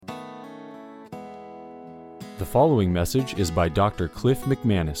The following message is by Dr. Cliff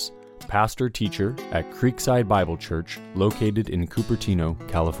McManis, pastor-teacher at Creekside Bible Church, located in Cupertino,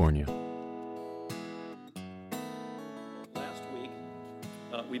 California. Last week,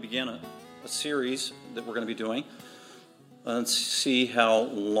 we began a series that we're going to be doing. Let's see how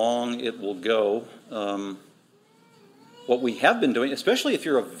long it will go. What we have been doing, especially if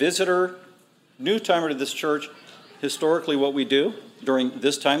you're a visitor, new-timer to this church, historically what we do during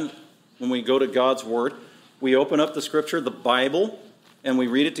this time when we go to God's Word, we open up the Scripture, the Bible, and we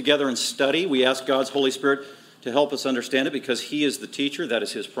read it together and study. We ask God's Holy Spirit to help us understand it because He is the teacher. That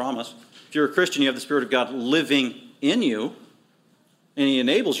is His promise. If you're a Christian, you have the Spirit of God living in you, and He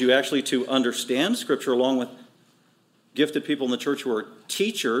enables you actually to understand Scripture along with gifted people in the church who are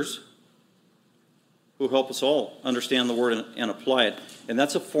teachers who help us all understand the Word and apply it. And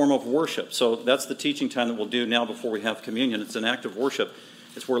that's a form of worship. So that's the teaching time that we'll do now before we have communion. It's an act of worship.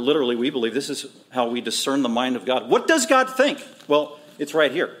 It's where literally we believe this is how we discern the mind of God. What does God think? Well, it's right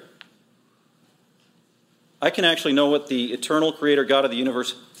here. I can actually know what the eternal creator God of the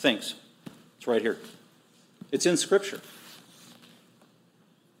universe thinks. It's right here. It's in Scripture.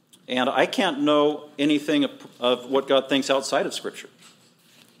 And I can't know anything of what God thinks outside of Scripture.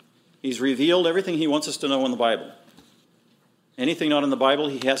 He's revealed everything He wants us to know in the Bible. Anything not in the Bible,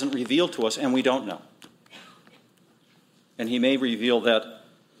 He hasn't revealed to us, and we don't know. And He may reveal that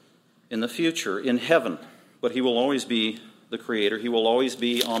in the future, in heaven. But He will always be the Creator. He will always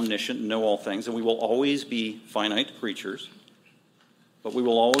be omniscient and know all things. And we will always be finite creatures. But we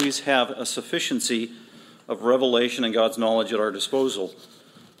will always have a sufficiency of revelation and God's knowledge at our disposal.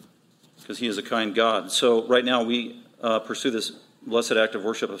 Because He is a kind God. So right now we pursue this blessed act of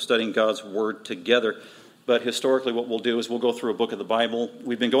worship of studying God's Word together. But historically what we'll do is we'll go through a book of the Bible.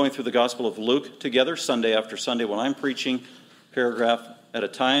 We've been going through the Gospel of Luke together, Sunday after Sunday, when I'm preaching, paragraph at a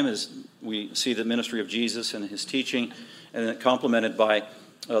time, as we see the ministry of Jesus and His teaching, and then complemented by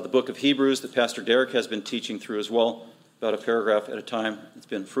the book of Hebrews that Pastor Derek has been teaching through as well, about a paragraph at a time. It's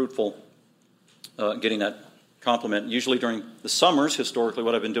been fruitful getting that complement. Usually during the summers, historically,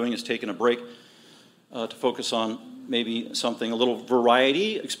 what I've been doing is taking a break to focus on maybe something, a little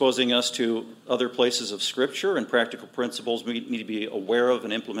variety, exposing us to other places of Scripture and practical principles we need to be aware of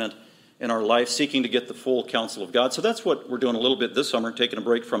and implement in our life, seeking to get the full counsel of God. So that's what we're doing a little bit this summer, taking a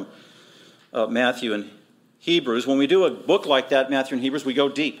break from Matthew and Hebrews. When we do a book like that, Matthew and Hebrews, we go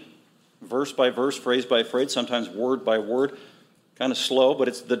deep, verse by verse, phrase by phrase, sometimes word by word, kind of slow, but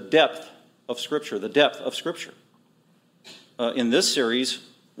it's the depth of Scripture, the depth of Scripture. In this series,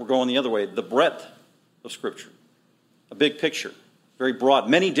 we're going the other way, the breadth of Scripture. A big picture, very broad,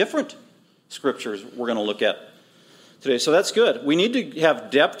 many different Scriptures we're going to look at today. So that's good. We need to have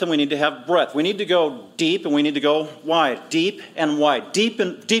depth and we need to have breadth. We need to go deep and we need to go wide. Deep and wide. Deep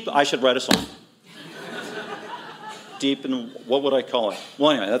and deep. I should write a song. Deep and what would I call it?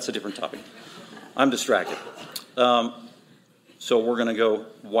 Well, anyway, that's a different topic. I'm distracted. So we're going to go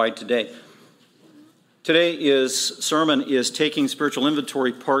wide today. Today's sermon is Taking Spiritual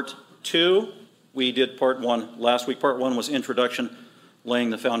Inventory, Part 2. We did Part 1 last week. Part 1 was introduction,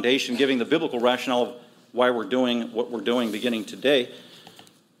 laying the foundation, giving the biblical rationale of why we're doing what we're doing beginning today.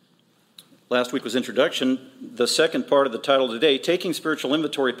 Last week was introduction. The second part of the title today, Taking Spiritual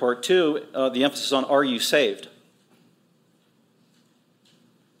Inventory, Part 2, the emphasis on are you saved?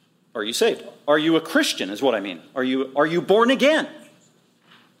 Are you saved? Are you a Christian is what I mean. Are you born again?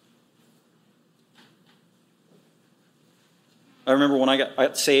 I remember when I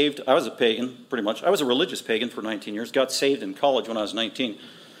got saved, I was a pagan, pretty much. I was a religious pagan for 19 years. Got saved in college when I was 19.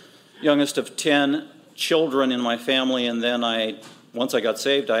 Youngest of 10 children in my family, and then once I got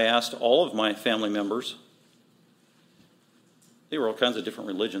saved, I asked all of my family members. They were all kinds of different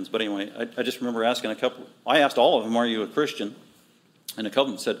religions, but anyway, I just remember asking a couple. I asked all of them, "Are you a Christian?" And a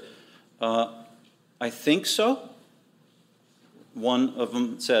couple of them said, "I think so." One of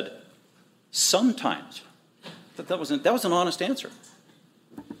them said, "Sometimes." That was an honest answer.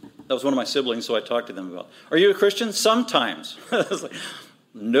 That was one of my siblings, so I talked to them about, "Are you a Christian?" "Sometimes." I was like,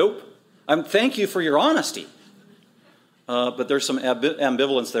 "Nope. Thank you for your honesty." But there's some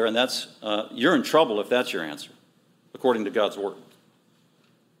ambivalence there, and that's you're in trouble if that's your answer, according to God's Word.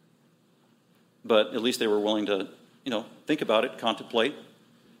 But at least they were willing to, think about it, contemplate.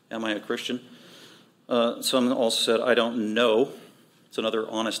 Am I a Christian? Some also said, "I don't know." It's another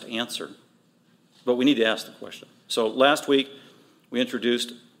honest answer. But we need to ask the question. So last week, we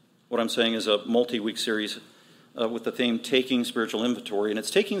introduced what I'm saying is a multi-week series with the theme, Taking Spiritual Inventory. And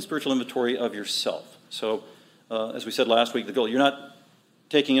it's taking spiritual inventory of yourself. So, as we said last week, the goal, you're not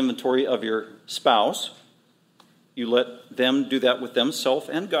taking inventory of your spouse. You let them do that with themselves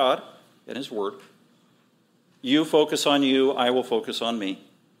and God and His Word. You focus on you, I will focus on me.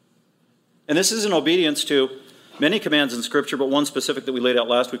 And this is in obedience to many commands in Scripture, but one specific that we laid out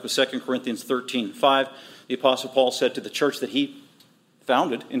last week was 2 Corinthians 13:5. The Apostle Paul said to the church that he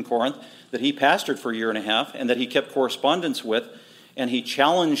founded in Corinth, that he pastored for a year and a half, and that he kept correspondence with, and he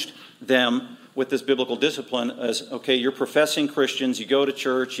challenged them with this biblical discipline as, okay, you're professing Christians, you go to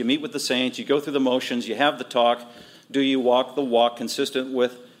church, you meet with the saints, you go through the motions, you have the talk. Do you walk the walk consistent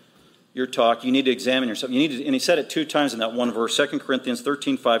with your talk? You need to examine yourself. And he said it 2 times in that one verse, 2 Corinthians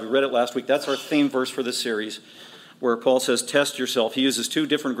 13:5. We read it last week. That's our theme verse for this series, where Paul says, test yourself. He uses 2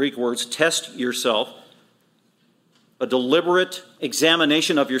 different Greek words, test yourself, a deliberate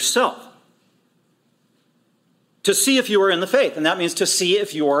examination of yourself, to see if you are in the faith. And that means to see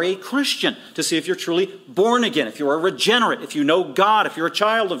if you are a Christian, to see if you're truly born again, if you are regenerate, if you know God, if you're a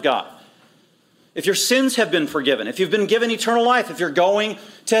child of God, if your sins have been forgiven, if you've been given eternal life, if you're going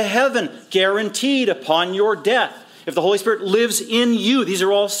to heaven, guaranteed upon your death, if the Holy Spirit lives in you. These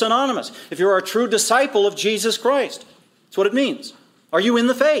are all synonymous. If you're a true disciple of Jesus Christ, that's what it means. Are you in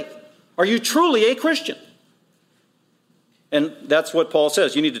the faith? Are you truly a Christian? And that's what Paul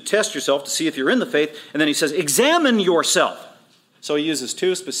says. You need to test yourself to see if you're in the faith. And then he says, examine yourself. So he uses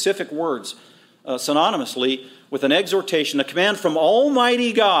 2 specific words synonymously with an exhortation, a command from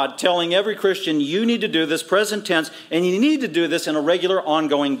Almighty God telling every Christian, you need to do this, present tense, and you need to do this on a regular,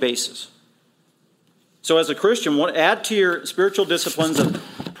 ongoing basis. So as a Christian, add to your spiritual disciplines of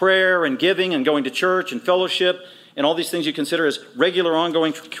prayer and giving and going to church and fellowship and all these things you consider as regular,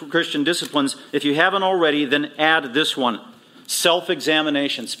 ongoing Christian disciplines. If you haven't already, then add this one.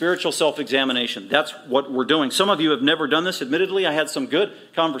 Self-examination, spiritual self-examination. That's what we're doing. Some of you have never done this. Admittedly, I had some good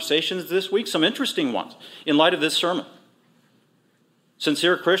conversations this week, some interesting ones, in light of this sermon.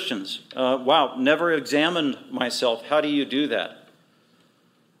 Sincere Christians, wow, never examined myself. How do you do that?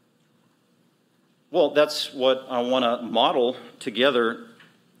 Well, that's what I want to model together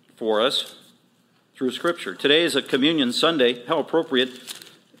for us through Scripture. Today is a Communion Sunday. How appropriate.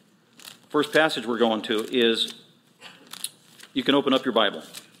 First passage we're going to is, you can open up your Bible.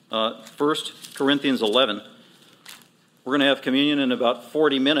 1 Corinthians 11. We're going to have communion in about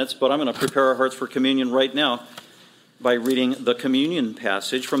 40 minutes, but I'm going to prepare our hearts for communion right now by reading the communion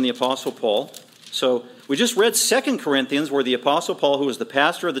passage from the Apostle Paul. So we just read 2 Corinthians, where the Apostle Paul, who was the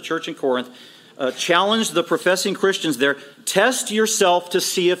pastor of the church in Corinth, challenged the professing Christians there. Test yourself to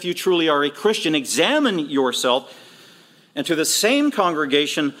see if you truly are a Christian. Examine yourself. And to the same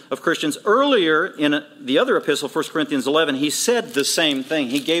congregation of Christians earlier in the other epistle, 1 Corinthians 11, he said the same thing.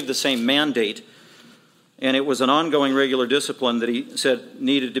 He gave the same mandate. And it was an ongoing regular discipline that he said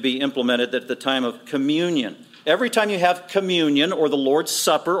needed to be implemented at the time of communion. Every time you have communion or the Lord's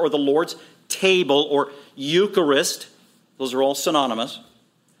Supper or the Lord's table or Eucharist, those are all synonymous.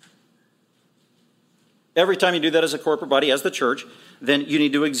 Every time you do that as a corporate body, as the church, then you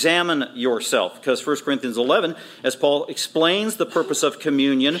need to examine yourself. Because 1 Corinthians 11, as Paul explains the purpose of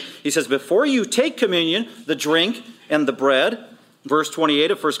communion, he says, before you take communion, the drink and the bread, verse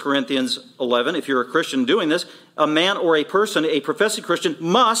 28 of 1 Corinthians 11, if you're a Christian doing this, a man or a person, a professing Christian,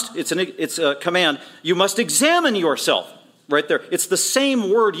 must, it's a command, you must examine yourself. Right there. It's the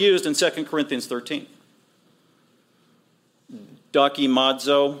same word used in 2 Corinthians 13.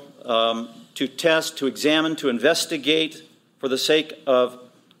 Dokimazo, to test, to examine, to investigate, for the sake of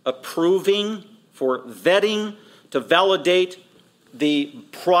approving, for vetting, to validate the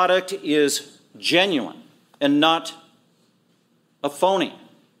product is genuine and not a phony.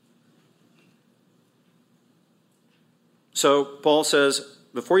 So Paul says,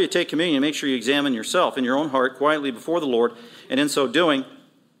 before you take communion, make sure you examine yourself in your own heart quietly before the Lord, and in so doing,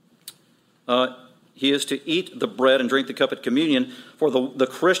 he is to eat the bread and drink the cup at communion. For the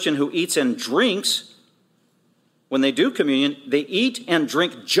Christian who eats and drinks, when they do communion, they eat and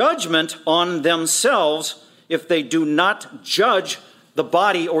drink judgment on themselves if they do not judge the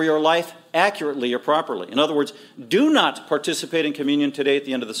body or your life accurately or properly. In other words, do not participate in communion today at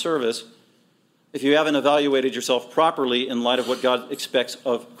the end of the service if you haven't evaluated yourself properly in light of what God expects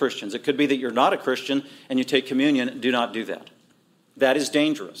of Christians. It could be that you're not a Christian and you take communion. Do not do that. That is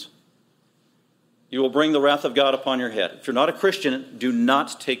dangerous. You will bring the wrath of God upon your head. If you're not a Christian, do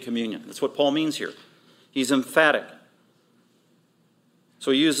not take communion. That's what Paul means here. He's emphatic.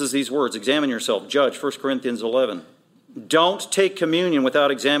 So he uses these words, examine yourself, judge, 1 Corinthians 11. Don't take communion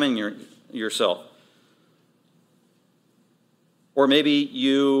without examining yourself. Or maybe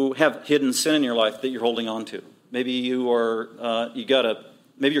you have hidden sin in your life that you're holding on to. Maybe you are,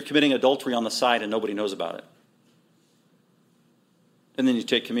 maybe you're committing adultery on the side and nobody knows about it. And then you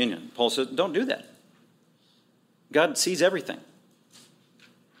take communion. Paul says, don't do that. God sees everything.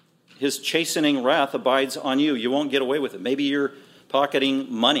 his chastening wrath abides on you. You won't get away with it. Maybe you're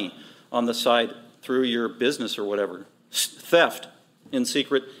pocketing money on the side through your business or whatever. Theft in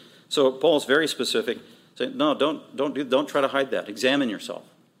secret. So Paul's very specific. Saying, no, don't try to hide that. Examine yourself.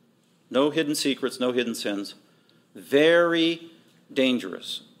 No hidden secrets, no hidden sins. Very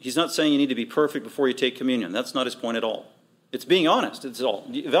dangerous. He's not saying you need to be perfect before you take communion. That's not his point at all. It's being honest. It's all.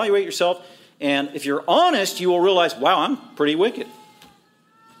 You evaluate yourself, and if you're honest, you will realize, wow, I'm pretty wicked.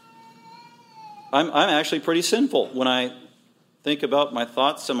 I'm actually pretty sinful when I think about my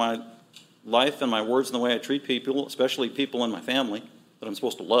thoughts and my life and my words and the way I treat people, especially people in my family that I'm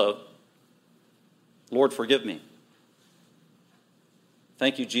supposed to love. Lord, forgive me.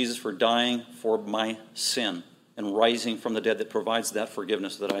 Thank you, Jesus, for dying for my sin and rising from the dead that provides that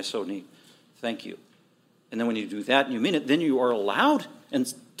forgiveness that I so need. Thank you. And then when you do that and you mean it, then you are allowed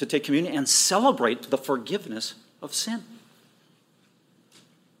to take communion and celebrate the forgiveness of sin.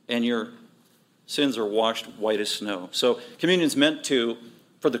 And your sins are washed white as snow. So communion is meant to,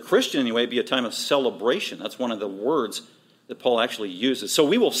 for the Christian anyway, be a time of celebration. That's one of the words that Paul actually uses. So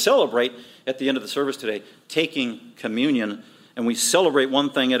we will celebrate at the end of the service today, taking communion. And we celebrate one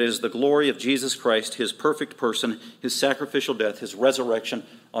thing, it is the glory of Jesus Christ, his perfect person, his sacrificial death, his resurrection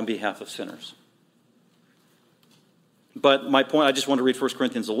on behalf of sinners. But my point, I just want to read 1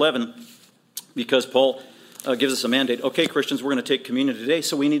 Corinthians 11 because Paul gives us a mandate. Okay, Christians, we're going to take communion today,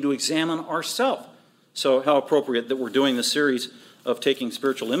 so we need to examine ourselves. So how appropriate that we're doing this series of taking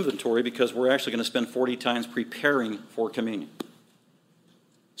spiritual inventory because we're actually going to spend 40 times preparing for communion.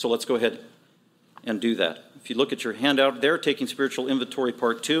 So let's go ahead and do that. If you look at your handout there, Taking Spiritual Inventory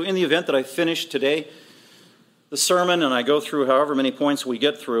Part 2, in the event that I finish today the sermon and I go through however many points we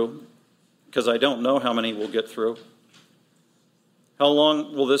get through, because I don't know how many we'll get through. How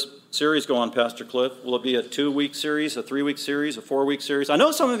long will this series go on, Pastor Cliff? Will it be a 2-week series, a 3-week series, a 4-week series? I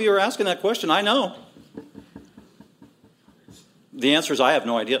know some of you are asking that question. I know. The answer is I have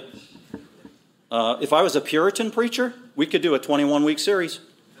no idea. If I was a Puritan preacher, we could do a 21-week series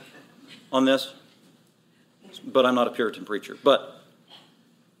on this. But I'm not a Puritan preacher. But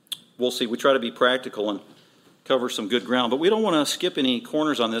we'll see. We try to be practical and cover some good ground. But we don't want to skip any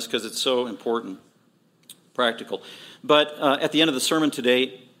corners on this because it's so important. Practical. But at the end of the sermon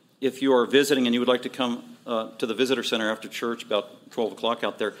today, if you are visiting and you would like to come to the visitor center after church, about 12 o'clock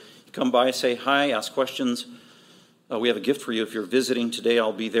out there, you come by, say hi, ask questions. We have a gift for you. If you're visiting today,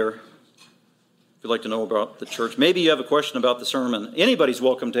 I'll be there. If you'd like to know about the church. Maybe you have a question about the sermon. Anybody's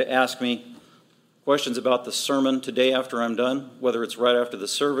welcome to ask me questions about the sermon today after I'm done, whether it's right after the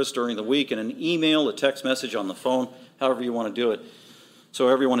service, during the week, in an email, a text message, on the phone, however you want to do it. So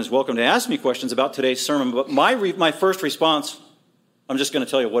everyone is welcome to ask me questions about today's sermon. But my first response, I'm just going to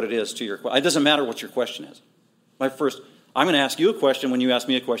tell you what it is to your question. It doesn't matter what your question is. I'm going to ask you a question when you ask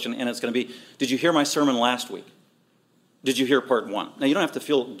me a question, and it's going to be, did you hear my sermon last week? Did you hear part 1? Now, you don't have to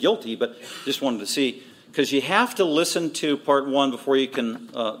feel guilty, but just wanted to see, because you have to listen to part 1 before you can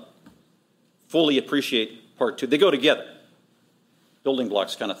fully appreciate part 2. They go together. Building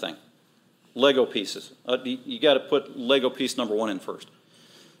blocks kind of thing. Lego pieces. You got to put Lego piece number 1 in first.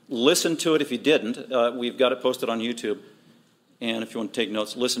 Listen to it if you didn't. We've got it posted on YouTube. And if you want to take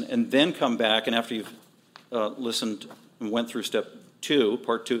notes, listen. And then come back, and after you've listened and went through step 2,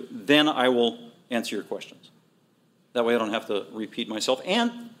 part 2, then I will answer your questions. That way I don't have to repeat myself.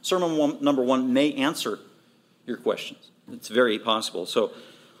 And sermon number 1 may answer your questions. It's very possible. So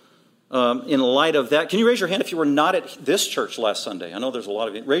in light of that, can you raise your hand if you were not at this church last Sunday? I know there's a lot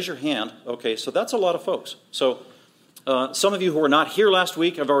of you. Raise your hand. Okay, so that's a lot of folks. So some of you who were not here last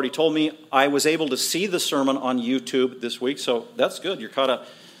week have already told me I was able to see the sermon on YouTube this week, so that's good. You're caught up.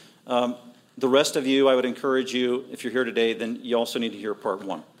 The rest of you, I would encourage you, if you're here today, then you also need to hear part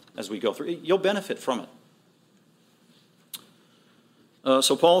 1 as we go through. You'll benefit from it.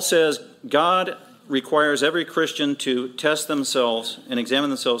 So Paul says, God requires every Christian to test themselves and examine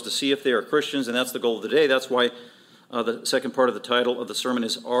themselves to see if they are Christians, and that's the goal of the day. That's why the second part of the title of the sermon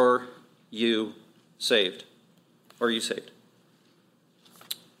is, Are You Saved? Are you saved?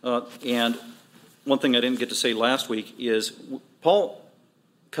 And one thing I didn't get to say last week is Paul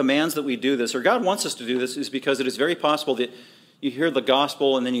commands that we do this, or God wants us to do this, is because it is very possible that you hear the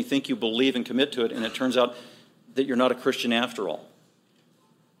gospel and then you think you believe and commit to it, and it turns out that you're not a Christian after all.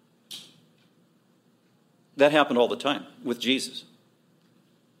 That happened all the time with Jesus.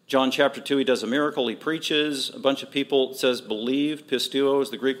 John chapter 2, he does a miracle, he preaches, a bunch of people, it says believed, pisteuo is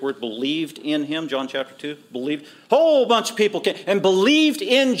the Greek word, believed in him, John chapter 2, believed. Whole bunch of people came and believed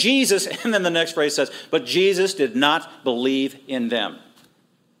in Jesus, and then the next phrase says, but Jesus did not believe in them.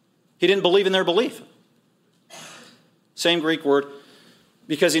 He didn't believe in their belief. Same Greek word.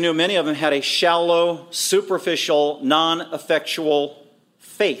 because he knew many of them had a shallow, superficial, non-effectual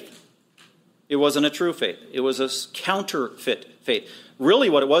faith. It wasn't a true faith. It was a counterfeit faith. Really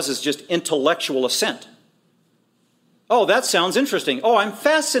what it was is just intellectual assent. Oh, that sounds interesting. Oh, I'm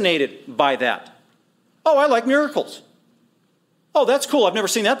fascinated by that. Oh, I like miracles. Oh, that's cool. I've never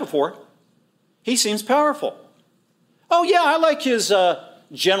seen that before. He seems powerful. Oh, yeah, I like his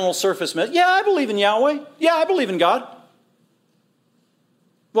general surface message. Yeah, I believe in Yahweh. Yeah, I believe in God.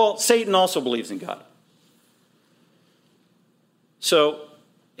 Well, Satan also believes in God. So,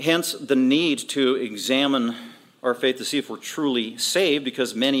 hence the need to examine our faith to see if we're truly saved,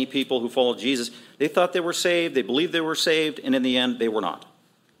 because many people who follow Jesus, they thought they were saved, they believed they were saved, and in the end, they were not.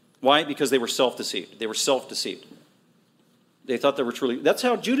 Why? Because they were self-deceived. They were self-deceived. They thought they were truly... That's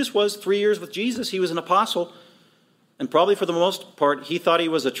how Judas was 3 years with Jesus. He was an apostle. And probably for the most part, he thought he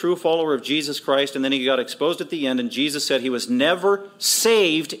was a true follower of Jesus Christ, and then he got exposed at the end, and Jesus said he was never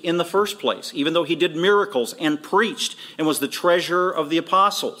saved in the first place, even though he did miracles and preached and was the treasurer of the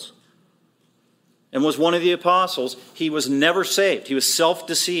apostles and was one of the apostles. He was never saved. He was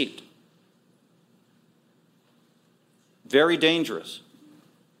self-deceived. Very dangerous.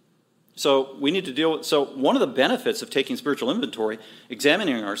 So we need to deal with... So one of the benefits of taking spiritual inventory,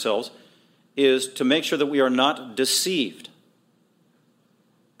 examining ourselves, is to make sure that we are not deceived.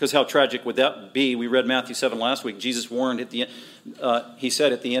 Because how tragic would that be? We read Matthew 7 last week. Jesus warned at the end, he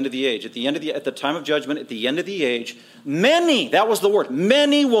said at the end of the age, at the time of judgment, at the end of the age, many, that was the word,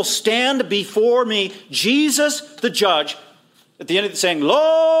 many will stand before me, Jesus the judge, at the end of it saying,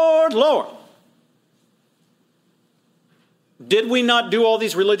 Lord, Lord, did we not do all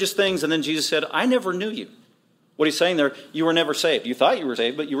these religious things? And then Jesus said, I never knew you. What he's saying there, you were never saved. You thought you were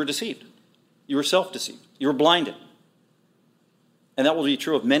saved, but you were deceived. You were self-deceived. You were blinded. And that will be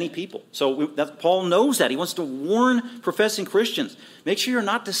true of many people. So Paul knows that. He wants to warn professing Christians. Make sure you're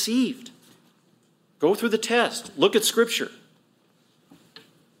not deceived. Go through the test. Look at Scripture.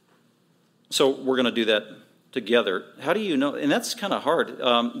 So we're going to do that together. How do you know? And that's kind of hard.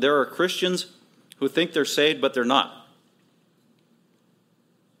 There are Christians who think they're saved, but they're not.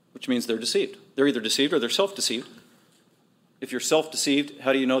 Which means they're deceived. They're either deceived or they're self-deceived. If you're self-deceived,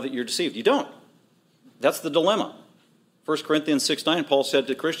 how do you know that you're deceived? You don't. That's the dilemma. 1 Corinthians 6:9, Paul said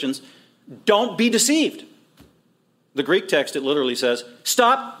to Christians, don't be deceived. The Greek text, it literally says,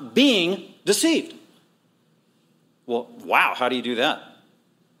 stop being deceived. Well, wow, how do you do that?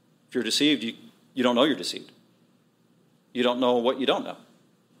 If you're deceived, you don't know you're deceived. You don't know what you don't know.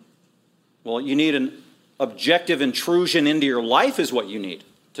 Well, you need an objective intrusion into your life is what you need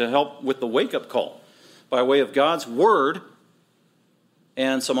to help with the wake-up call by way of God's Word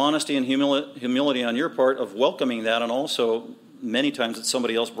and some honesty and humility on your part of welcoming that, and also many times it's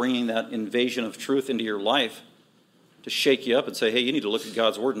somebody else bringing that invasion of truth into your life to shake you up and say, hey, you need to look at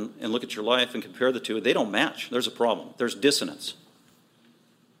God's Word and look at your life and compare the two. They don't match. There's a problem. There's dissonance.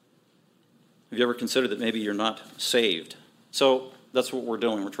 Have you ever considered that maybe you're not saved? So that's what we're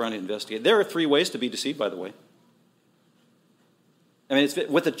doing. We're trying to investigate. There are 3 ways to be deceived, by the way. I mean, it's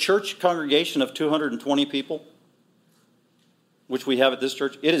with a church congregation of 220 people, which we have at this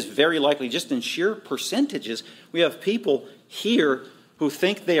church, it is very likely, just in sheer percentages, we have people here who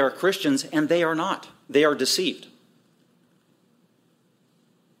think they are Christians and they are not. They are deceived.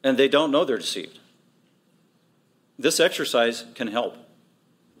 And they don't know they're deceived. This exercise can help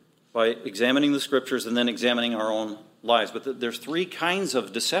by examining the Scriptures and then examining our own lives. But there's 3 kinds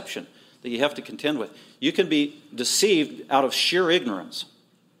of deception that you have to contend with. You can be deceived out of sheer ignorance.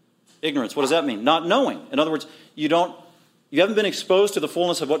 Ignorance, what does that mean? Not knowing. In other words, you haven't been exposed to the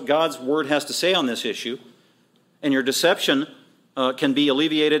fullness of what God's Word has to say on this issue, and your deception can be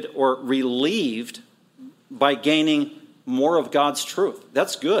alleviated or relieved by gaining more of God's truth.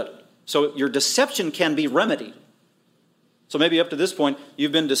 That's good. So your deception can be remedied. So maybe up to this point,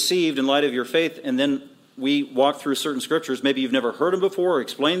 you've been deceived in light of your faith, and then we walk through certain Scriptures. Maybe you've never heard them before or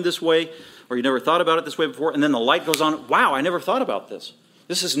explained this way, or you never thought about it this way before, and then the light goes on. Wow, I never thought about this.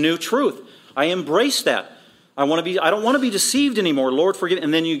 This is new truth. I embrace that. I don't want to be deceived anymore. Lord, forgive me.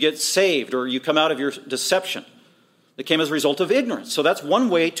 And then you get saved, or you come out of your deception that came as a result of ignorance. So that's one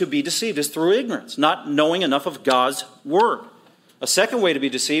way to be deceived, is through ignorance, not knowing enough of God's Word. A second way to be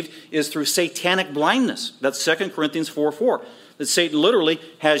deceived is through satanic blindness. That's 2 Corinthians 4:4. That Satan literally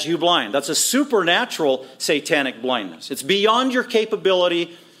has you blind. That's a supernatural satanic blindness. It's beyond your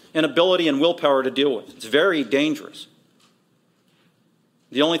capability and ability and willpower to deal with. It's very dangerous.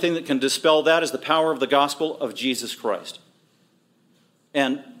 The only thing that can dispel that is the power of the gospel of Jesus Christ.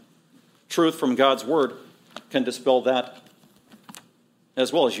 And truth from God's Word can dispel that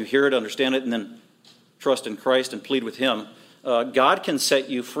as well. As you hear it, understand it, and then trust in Christ and plead with Him God can set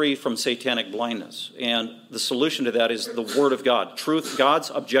you free from satanic blindness. And the solution to that is the Word of God, truth, God's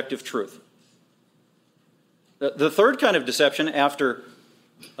objective truth. The third kind of deception after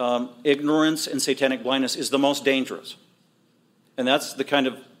ignorance and satanic blindness is the most dangerous. And that's the kind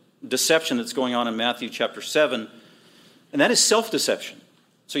of deception that's going on in Matthew chapter 7. And that is self-deception.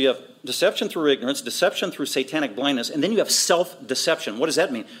 So you have deception through ignorance, deception through satanic blindness, and then you have self-deception. What does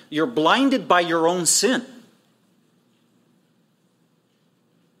that mean? You're blinded by your own sin.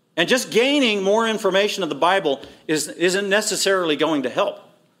 And just gaining more information of the Bible isn't necessarily going to help.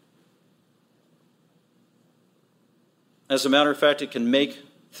 As a matter of fact, it can make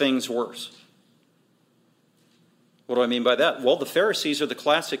things worse. What do I mean by that? Well, the Pharisees are the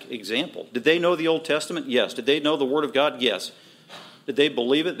classic example. Did they know the Old Testament? Yes. Did they know the Word of God? Yes. Did they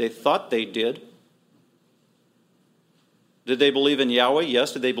believe it? They thought they did. Did they believe in Yahweh?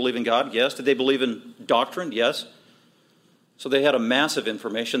 Yes. Did they believe in God? Yes. Did they believe in doctrine? Yes. So they had a massive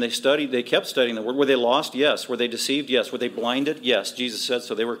information. They studied. They kept studying the Word. Were they lost? Yes. Were they deceived? Yes. Were they blinded? Yes. Jesus said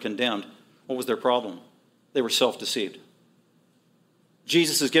so. They were condemned. What was their problem? They were self-deceived.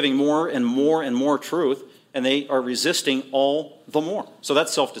 Jesus is giving more and more and more truth, and they are resisting all the more. So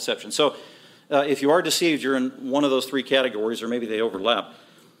that's self-deception. So if you are deceived, you're in one of those three categories, or maybe they overlap.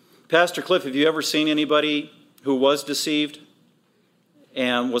 Pastor Cliff, have you ever seen anybody who was deceived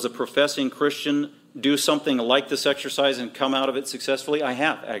and was a professing Christian do something like this exercise and come out of it successfully? I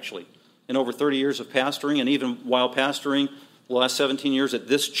have, actually. In over 30 years of pastoring, and even while pastoring the last 17 years at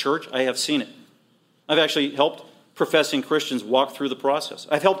this church, I have seen it. I've actually helped professing Christians walk through the process.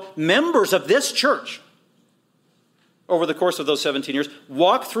 I've helped members of this church over the course of those 17 years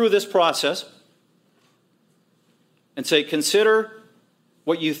walk through this process and say, consider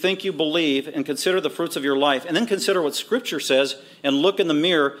what you think you believe and consider the fruits of your life, and then consider what Scripture says and look in the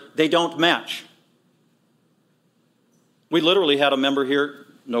mirror. They don't match. We literally had a member here,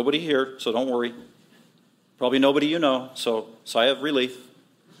 nobody here, so don't worry. Probably nobody you know, so sigh of relief.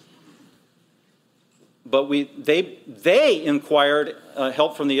 But they inquired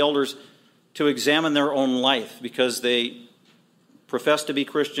help from the elders to examine their own life because they professed to be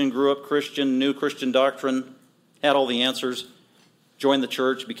Christian, grew up Christian, knew Christian doctrine, had all the answers, joined the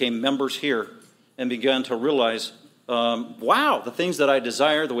church, became members here, and began to realize, wow, the things that I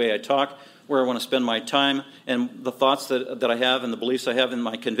desire, the way I talk, where I want to spend my time, and the thoughts that I have and the beliefs I have and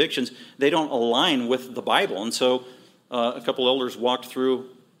my convictions, they don't align with the Bible. And so a couple elders walked through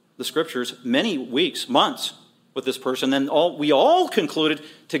the Scriptures many weeks, months with this person. Then we all concluded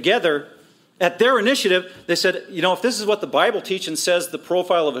together at their initiative, they said, you know, if this is what the Bible teaches and says the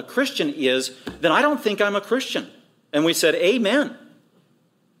profile of a Christian is, then I don't think I'm a Christian. And we said, amen.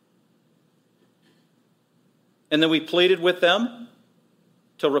 And then we pleaded with them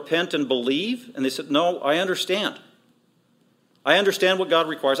to repent and believe. And they said, no, I understand. I understand what God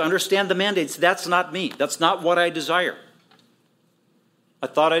requires. I understand the mandates. That's not me. That's not what I desire. I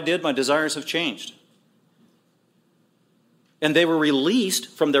thought I did. My desires have changed. And they were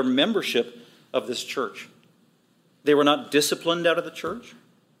released from their membership of this church. They were not disciplined out of the church.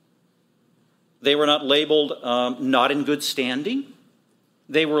 They were not labeled not in good standing.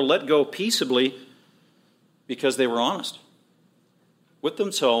 They were let go peaceably because they were honest with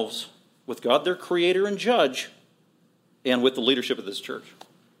themselves, with God, their creator and judge, and with the leadership of this church.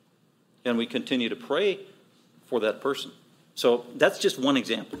 And we continue to pray for that person. So that's just one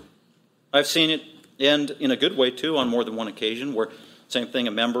example. I've seen it end in a good way, too, on more than one occasion, where, same thing,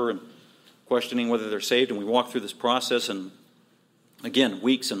 a member and questioning whether they're saved, and we walk through this process, and again,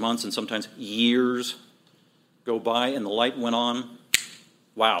 weeks and months and sometimes years go by, and the light went on.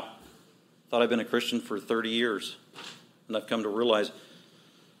 Wow. Thought I've been a Christian for 30 years, and I've come to realize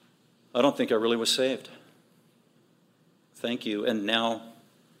I don't think I really was saved. Thank you. And now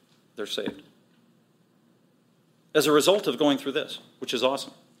they're saved. As a result of going through this, which is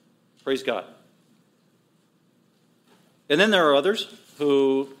awesome. Praise God. And then there are others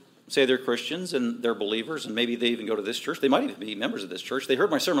who say they're Christians and they're believers, and maybe they even go to this church. They might even be members of this church. They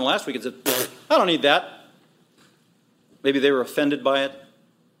heard my sermon last week and said, I don't need that. Maybe they were offended by it.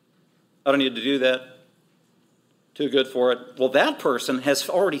 I don't need to do that. Too good for it. Well, that person has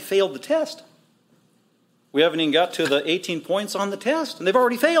already failed the test. We haven't even got to the 18 points on the test, and they've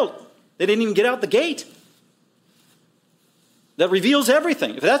already failed. They didn't even get out the gate. That reveals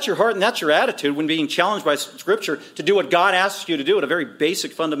everything. If that's your heart and that's your attitude when being challenged by Scripture to do what God asks you to do at a very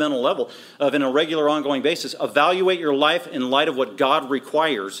basic, fundamental level of in a regular, ongoing basis, evaluate your life in light of what God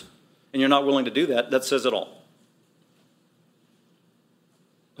requires, and you're not willing to do that, that says it all.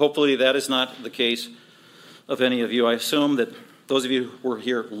 Hopefully that is not the case of any of you. I assume that those of you who were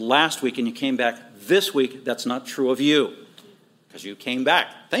here last week and you came back this week, that's not true of you. Because you came back.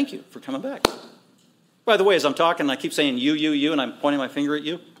 Thank you for coming back. By the way, as I'm talking, I keep saying you, and I'm pointing my finger at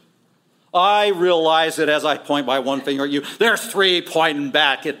you. I realize that as I point my one finger at you, there's three pointing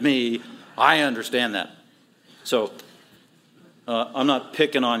back at me. I understand that. So I'm not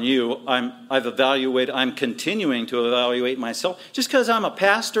picking on you. I'm continuing to evaluate myself. Just because I'm a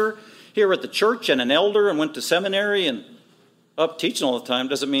pastor here at the church and an elder and went to seminary and up teaching all the time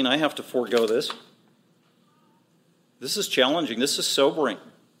doesn't mean I have to forego this. This is challenging. This is sobering. I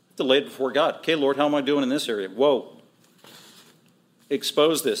have to lay it before God. Okay, Lord, how am I doing in this area? Whoa.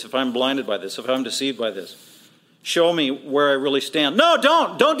 Expose this if I'm blinded by this, if I'm deceived by this. Show me where I really stand. No,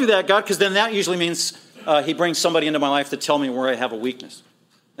 don't do that, God, because then that usually means he brings somebody into my life to tell me where I have a weakness.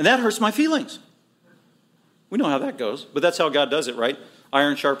 And that hurts my feelings. We know how that goes, but that's how God does it, right?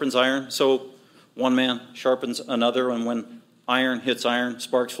 Iron sharpens iron, so one man sharpens another, and when iron hits iron,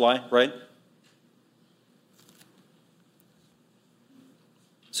 sparks fly, right?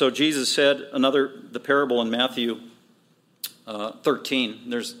 So Jesus said, the parable in Matthew 13,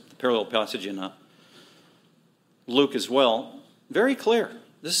 there's the parallel passage in Luke as well, very clear.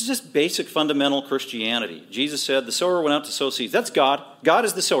 This is just basic fundamental Christianity. Jesus said, the sower went out to sow seeds. That's God. God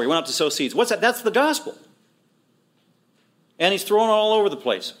is the sower. He went out to sow seeds. What's that? That's the gospel. And he's throwing it all over the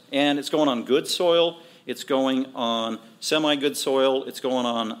place. And it's going on good soil. It's going on semi-good soil. It's going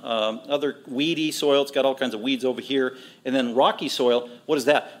on other weedy soil. It's got all kinds of weeds over here. And then rocky soil. What is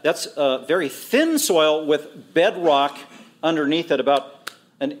that? That's very thin soil with bedrock underneath it, about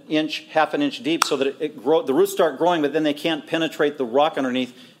an inch, half an inch deep, so that the roots start growing, but then they can't penetrate the rock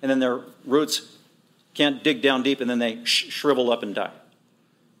underneath, and then their roots can't dig down deep, and then they shrivel up and die.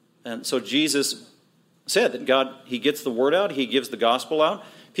 And so Jesus said that God, he gets the word out, he gives the gospel out,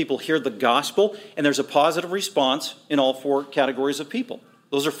 people hear the gospel, and there's a positive response in all four categories of people.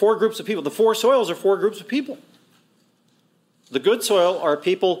 Those are four groups of people. The four soils are four groups of people. The good soil are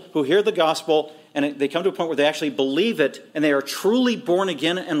people who hear the gospel, and they come to a point where they actually believe it, and they are truly born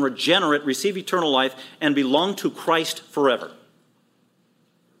again and regenerate, receive eternal life, and belong to Christ forever.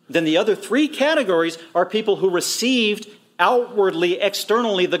 Then the other three categories are people who received outwardly,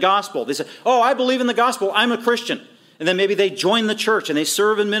 externally, the gospel. They say, oh, I believe in the gospel, I'm a Christian. And then maybe they join the church, and they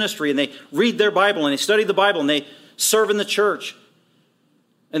serve in ministry, and they read their Bible, and they study the Bible, and they serve in the church,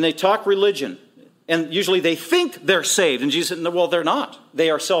 and they talk religion. And usually they think they're saved. And Jesus said, well, they're not. They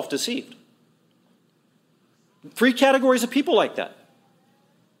are self-deceived. Three categories of people like that.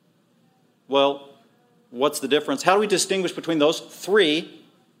 Well, what's the difference? How do we distinguish between those three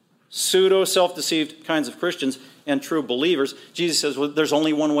pseudo-self-deceived kinds of Christians and true believers? Jesus says, well, there's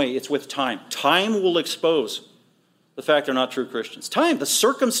only one way. It's with time. Time will expose the fact they're not true Christians. Time, the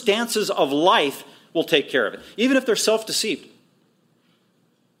circumstances of life will take care of it, even if they're self-deceived.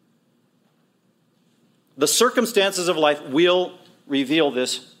 The circumstances of life will reveal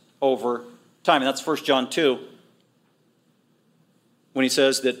this over time. And that's 1 John 2, when he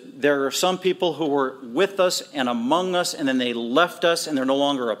says that there are some people who were with us and among us, and then they left us, and they're no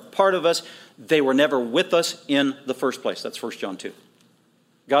longer a part of us. They were never with us in the first place. That's 1 John 2.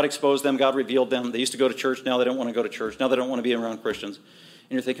 God exposed them. God revealed them. They used to go to church. Now they don't want to go to church. Now they don't want to be around Christians.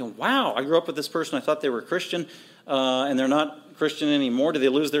 And you're thinking, wow, I grew up with this person. I thought they were a Christian, and they're not Christian anymore. Did they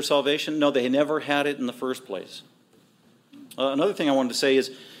lose their salvation? No, they never had it in the first place. Another thing I wanted to say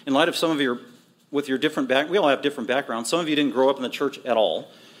is, in light of some of your different we all have different backgrounds. Some of you didn't grow up in the church at all.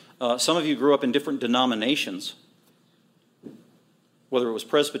 Some of you grew up in different denominations, whether it was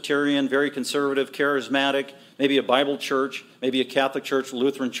Presbyterian, very conservative, charismatic, maybe a Bible church, maybe a Catholic church,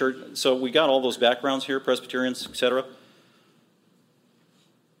 Lutheran church. So we got all those backgrounds here, Presbyterians, etc.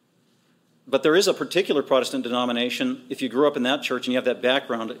 But there is a particular Protestant denomination. If you grew up in that church and you have that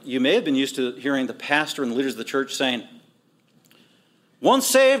background, you may have been used to hearing the pastor and the leaders of the church saying, once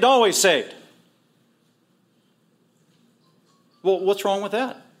saved, always saved. Well, what's wrong with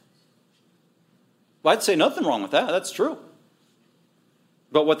that? Well, I'd say nothing wrong with that. That's true.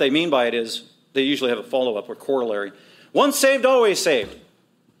 But what they mean by it is they usually have a follow-up or corollary. Once saved, always saved.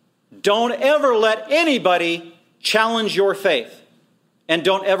 Don't ever let anybody challenge your faith. And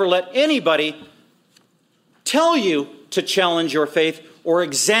don't ever let anybody tell you to challenge your faith or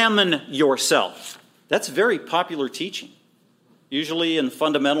examine yourself. That's very popular teaching. Usually in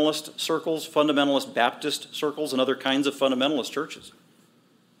fundamentalist circles, fundamentalist Baptist circles, and other kinds of fundamentalist churches.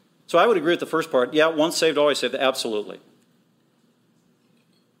 So I would agree with the first part. Yeah, once saved, always saved. Absolutely.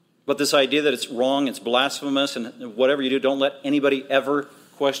 But this idea that it's wrong, it's blasphemous, and whatever you do, don't let anybody ever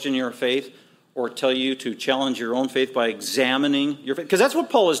question your faith or tell you to challenge your own faith by examining your faith. Because that's what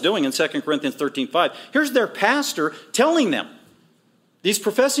Paul is doing in 2 Corinthians 13:5. Here's their pastor telling them, these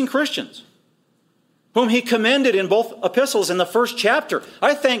professing Christians, whom he commended in both epistles in the first chapter.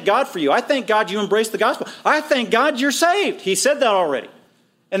 I thank God for you. I thank God you embrace the gospel. I thank God you're saved. He said that already.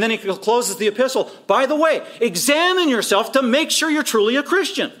 And then he closes the epistle. By the way, examine yourself to make sure you're truly a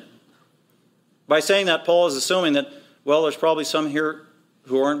Christian. By saying that, Paul is assuming that, well, there's probably some here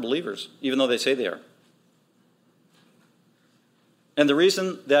who aren't believers, even though they say they are. And the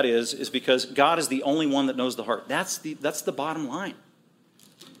reason that is because God is the only one that knows the heart. That's the bottom line.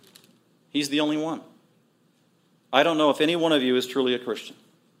 He's the only one. I don't know if any one of you is truly a Christian,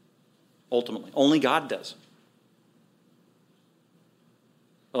 ultimately. Only God does.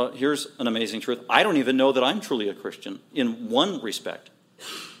 Here's an amazing truth. I don't even know that I'm truly a Christian in one respect,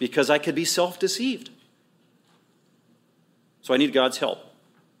 because I could be self-deceived. So I need God's help.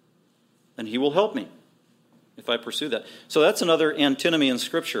 And he will help me if I pursue that. So that's another antinomy in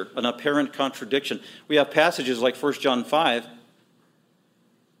Scripture, an apparent contradiction. We have passages like 1 John 5,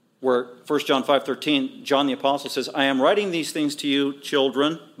 where 1 John 5:13, John the Apostle says, I am writing these things to you,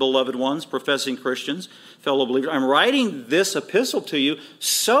 children, beloved ones, professing Christians, fellow believers. I'm writing this epistle to you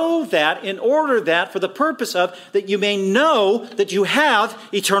so that, in order that, for the purpose of, that you may know that you have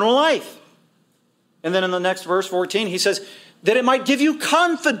eternal life. And then in the next verse, 14, he says, that it might give you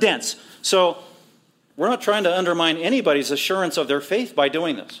confidence. So we're not trying to undermine anybody's assurance of their faith by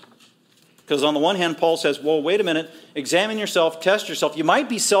doing this. Because on the one hand, Paul says, well, wait a minute, examine yourself, test yourself. You might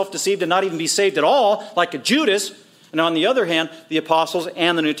be self-deceived and not even be saved at all, like a Judas. And on the other hand, the apostles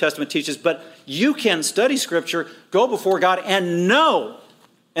and the New Testament teaches, but you can study Scripture, go before God, and know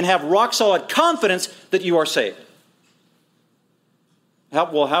and have rock-solid confidence that you are saved.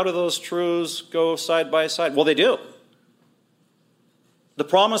 How do those truths go side by side? Well, they do. The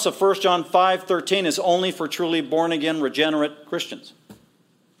promise of 1 John 5:13 is only for truly born-again, regenerate Christians.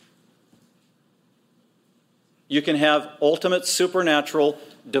 You can have ultimate supernatural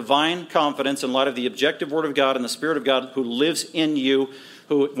divine confidence in light of the objective Word of God and the Spirit of God who lives in you,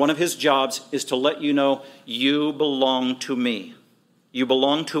 who one of his jobs is to let you know you belong to me. You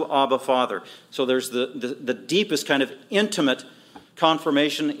belong to Abba Father. So there's the deepest kind of intimate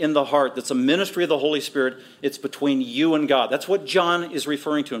confirmation in the heart. That's a ministry of the Holy Spirit. It's between you and God. That's what John is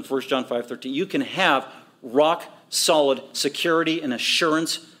referring to in 1 John 5:13. You can have rock-solid security and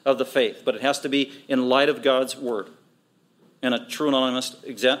assurance of the faith, but it has to be in light of God's Word and a true and honest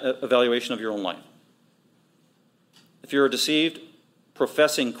evaluation of your own life. If you're a deceived,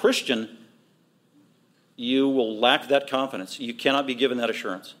 professing Christian, you will lack that confidence. You cannot be given that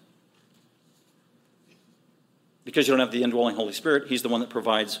assurance. Because you don't have the indwelling Holy Spirit, he's the one that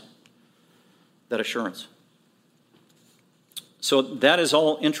provides that assurance. So that is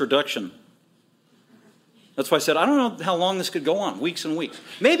all introduction. That's why I said, I don't know how long this could go on, weeks and weeks.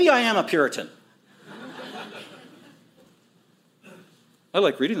 Maybe I am a Puritan. I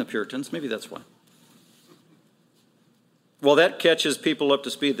like reading the Puritans, maybe that's why. Well, that catches people up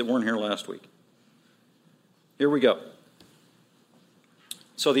to speed that weren't here last week. Here we go.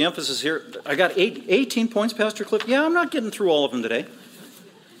 So the emphasis here, I got 18 points, Pastor Cliff. Yeah, I'm not getting through all of them today.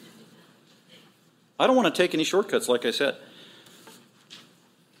 I don't want to take any shortcuts, like I said.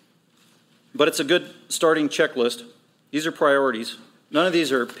 But it's a good starting checklist. These are priorities. None of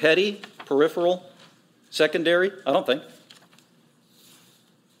these are petty, peripheral, secondary, I don't think.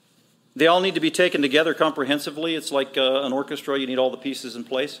 They all need to be taken together comprehensively. It's like an orchestra. You need all the pieces in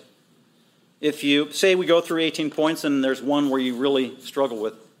place. If you say we go through 18 points and there's one where you really struggle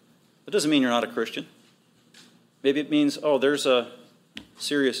with, that doesn't mean you're not a Christian. Maybe it means, there's a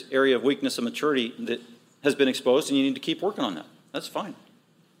serious area of weakness and maturity that has been exposed and you need to keep working on that. That's fine.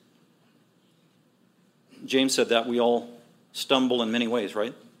 James said that we all stumble in many ways,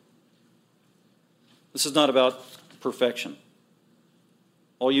 right? This is not about perfection.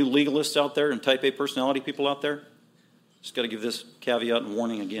 All you legalists out there and type A personality people out there, just got to give this caveat and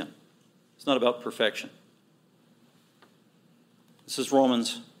warning again. It's not about perfection. This is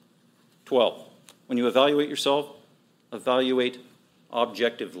Romans 12. When you evaluate yourself, evaluate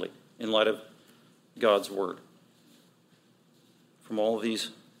objectively in light of God's Word. From all of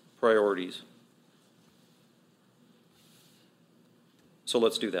these priorities. So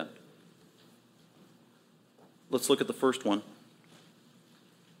let's do that. Let's look at the first one.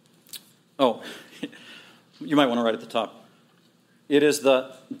 You might want to write at the top. It is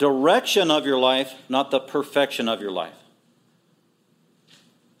the direction of your life, not the perfection of your life.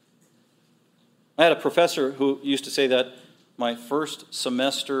 I had a professor who used to say that my first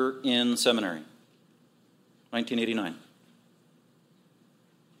semester in seminary, 1989.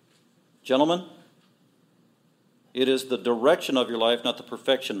 Gentlemen, it is the direction of your life, not the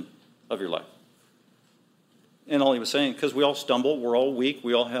perfection of your life. And all he was saying, because we all stumble, we're all weak,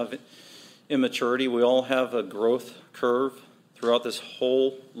 we all have immaturity. We all have a growth curve throughout this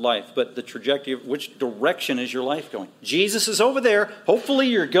whole life. But the trajectory, which direction is your life going? Jesus is over there. Hopefully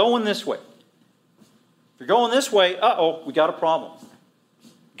you're going this way. If you're going this way, we got a problem.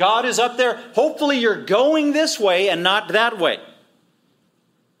 God is up there. Hopefully you're going this way and not that way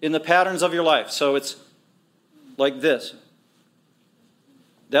in the patterns of your life. So it's like this.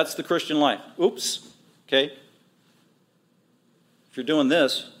 That's the Christian life. Oops. Okay. If you're doing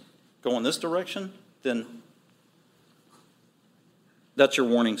this, going this direction, then that's your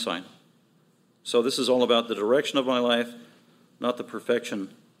warning sign. So this is all about the direction of my life, not the perfection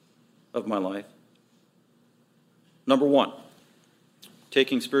of my life. Number 1,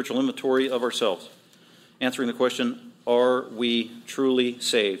 taking spiritual inventory of ourselves. Answering the question, are we truly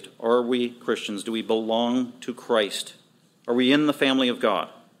saved? Are we Christians? Do we belong to Christ? Are we in the family of God?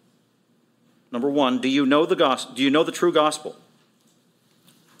 Number 1, do you know the gospel? Do you know the true gospel?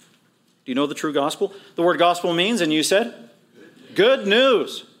 Do you know the true gospel? The word gospel means, and you said? Good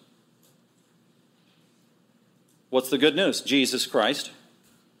news. What's the good news? Jesus Christ.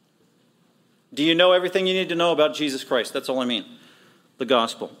 Do you know everything you need to know about Jesus Christ? That's all I mean. The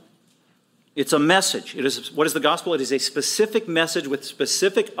gospel. It's a message. What is the gospel? It is a specific message with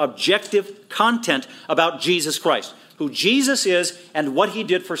specific objective content about Jesus Christ, who Jesus is and what he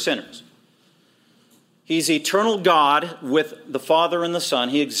did for sinners. He's eternal God with the Father and the Son.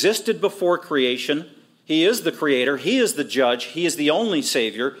 He existed before creation. He is the Creator. He is the Judge. He is the only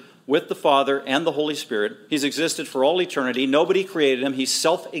Savior with the Father and the Holy Spirit. He's existed for all eternity. Nobody created him. He's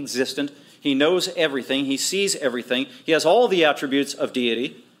self-existent. He knows everything. He sees everything. He has all the attributes of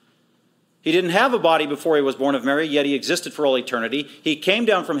deity. He didn't have a body before he was born of Mary, yet he existed for all eternity. He came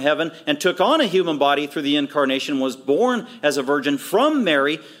down from heaven and took on a human body through the incarnation, was born as a virgin from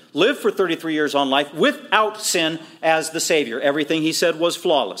Mary, lived for 33 years on life without sin as the Savior. Everything he said was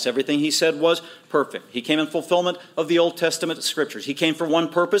flawless. Everything he said was perfect. He came in fulfillment of the Old Testament scriptures. He came for one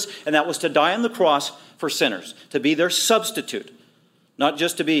purpose, and that was to die on the cross for sinners, to be their substitute, not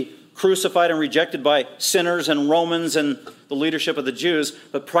just to be crucified and rejected by sinners and Romans and the leadership of the Jews,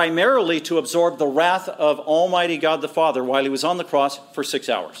 but primarily to absorb the wrath of Almighty God the Father while he was on the cross for 6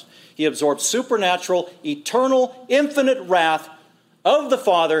 hours. He absorbed supernatural, eternal, infinite wrath of the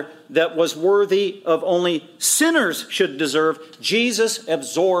Father that was worthy of only sinners should deserve. Jesus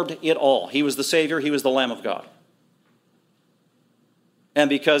absorbed it all. He was the Savior. He was the Lamb of God. And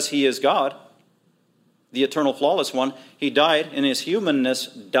because he is God, the eternal flawless one, he died, and his humanness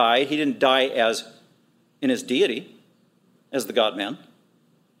died. He didn't die as in his deity, as the God-man.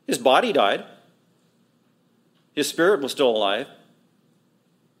 His body died. His spirit was still alive.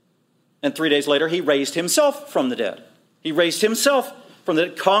 And 3 days later, he raised himself from the dead. He raised himself from the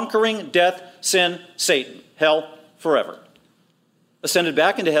dead, conquering death, sin, Satan, hell, forever. Ascended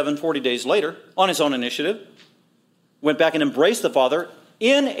back into heaven 40 days later on his own initiative. Went back and embraced the Father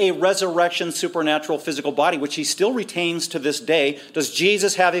in a resurrection, supernatural, physical body, which he still retains to this day. Does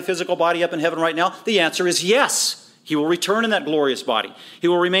Jesus have a physical body up in heaven right now? The answer is yes. He will return in that glorious body. He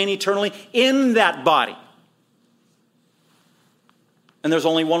will remain eternally in that body. And there's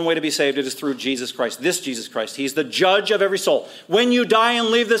only one way to be saved. It is through Jesus Christ. This Jesus Christ. He's the judge of every soul. When you die and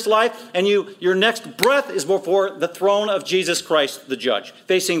leave this life, and your next breath is before the throne of Jesus Christ, the judge,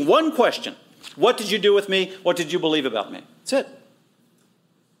 facing one question. What did you do with me? What did you believe about me? That's it.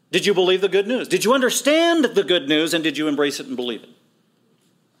 Did you believe the good news? Did you understand the good news, and did you embrace it and believe it?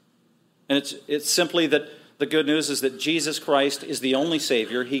 And it's simply that the good news is that Jesus Christ is the only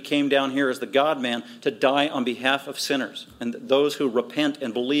Savior. He came down here as the God-man to die on behalf of sinners. And those who repent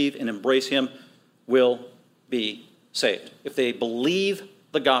and believe and embrace him will be saved, if they believe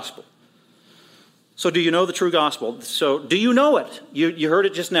the gospel. So do you know the true gospel? So do you know it? You heard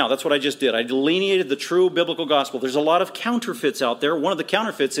it just now. That's what I just did. I delineated the true biblical gospel. There's a lot of counterfeits out there. One of the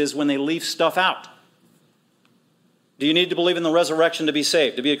counterfeits is when they leave stuff out. Do you need to believe in the resurrection to be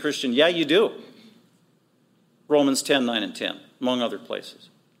saved, to be a Christian? Yeah, you do. Romans 10, 9 and 10, among other places.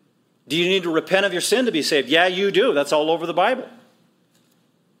 Do you need to repent of your sin to be saved? Yeah, you do. That's all over the Bible.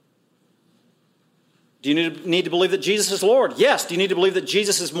 Do you need to believe that Jesus is Lord? Yes. Do you need to believe that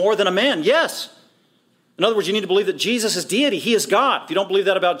Jesus is more than a man? Yes. In other words, you need to believe that Jesus is deity. He is God. If you don't believe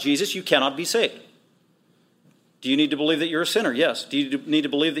that about Jesus, you cannot be saved. Do you need to believe that you're a sinner? Yes. Do you need to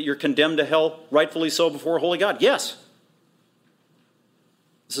believe that you're condemned to hell, rightfully so, before a holy God? Yes.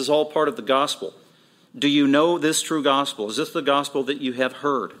 This is all part of the gospel. Do you know this true gospel? Is this the gospel that you have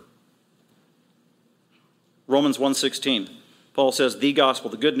heard? Romans 1:16. Paul says, the gospel,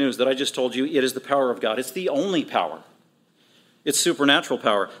 the good news that I just told you, it is the power of God. It's the only power. It's supernatural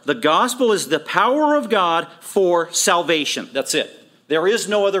power. The gospel is the power of God for salvation. That's it. There is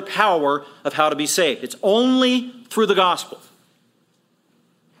no other power of how to be saved. It's only through the gospel.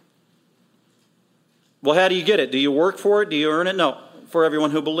 Well, how do you get it? Do you work for it? Do you earn it? No, for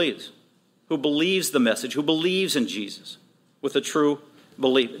everyone who believes the message, who believes in Jesus with a true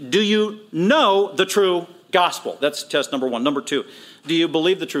belief. Do you know the true gospel? That's test number one. Number two, do you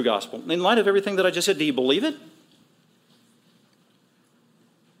believe the true gospel? In light of everything that I just said, do you believe it?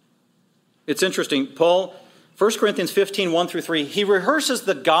 It's interesting. Paul, 1 Corinthians 15, 1 through 3, he rehearses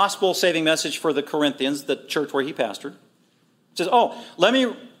the gospel-saving message for the Corinthians, the church where he pastored. He says, let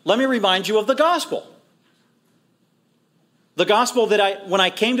me remind you of the gospel. The gospel that when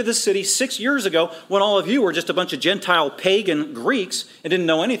I came to this city 6 years ago, when all of you were just a bunch of Gentile pagan Greeks and didn't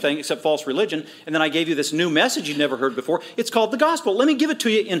know anything except false religion, and then I gave you this new message you'd never heard before. It's called the gospel. Let me give it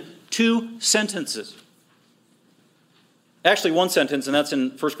to you in 2 sentences. Actually, 1 sentence, and that's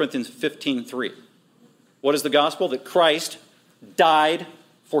in 1 Corinthians 15, 3. What is the gospel? That Christ died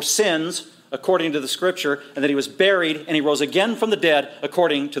for sins according to the Scripture, and that he was buried and he rose again from the dead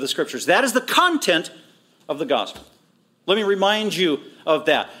according to the Scriptures. That is the content of the gospel. Let me remind you of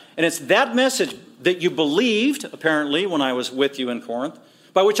that. And it's that message that you believed, apparently, when I was with you in Corinth,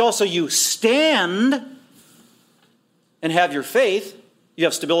 by which also you stand and have your faith. You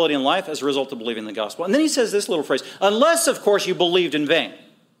have stability in life as a result of believing the gospel. And then he says this little phrase, unless, of course, you believed in vain.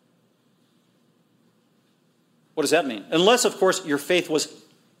 What does that mean? Unless, of course, your faith was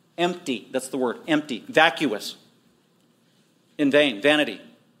empty. That's the word, empty, vacuous, in vain, vanity.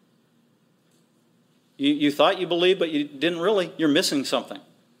 You thought you believed, but you didn't really. You're missing something.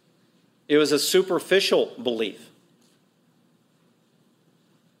 It was a superficial belief.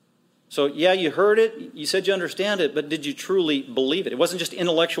 So, yeah, you heard it. You said you understand it, but did you truly believe it? It wasn't just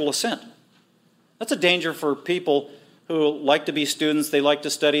intellectual assent. That's a danger for people who like to be students. They like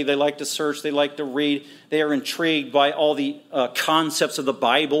to study. They like to search. They like to read. They are intrigued by all the concepts of the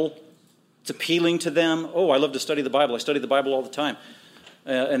Bible. It's appealing to them. Oh, I love to study the Bible. I study the Bible all the time.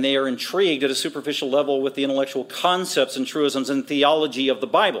 And they are intrigued at a superficial level with the intellectual concepts and truisms and theology of the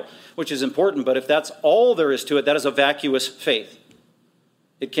Bible, which is important. But if that's all there is to it, that is a vacuous faith.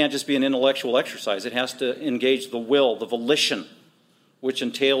 It can't just be an intellectual exercise. It has to engage the will, the volition, which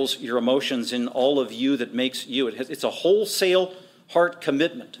entails your emotions in all of you that makes you. It's a wholesale heart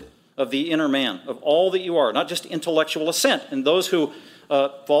commitment of the inner man, of all that you are, not just intellectual assent. And those who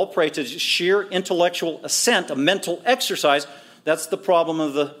fall prey to sheer intellectual assent, a mental exercise, that's the problem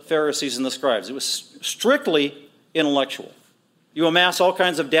of the Pharisees and the scribes. It was strictly intellectual. You amass all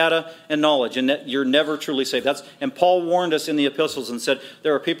kinds of data and knowledge, and you're never truly saved. And Paul warned us in the epistles and said,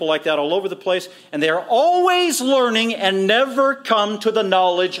 there are people like that all over the place, and they are always learning and never come to the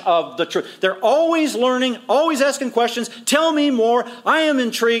knowledge of the truth. They're always learning, always asking questions. Tell me more. I am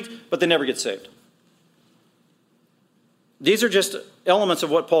intrigued, but they never get saved. These are just elements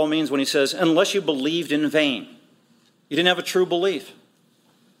of what Paul means when he says, unless you believed in vain. You didn't have a true belief.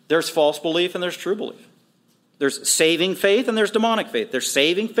 There's false belief and there's true belief. There's saving faith and there's demonic faith. There's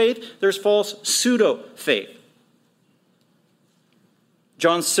saving faith, there's false pseudo-faith.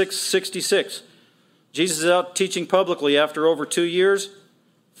 John 6:66. Jesus is out teaching publicly after over 2 years,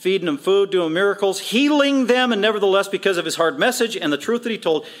 feeding them food, doing miracles, healing them, and nevertheless, because of his hard message and the truth that he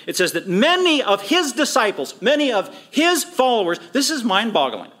told, it says that many of his disciples, many of his followers, this is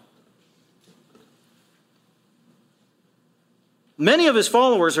mind-boggling. Many of his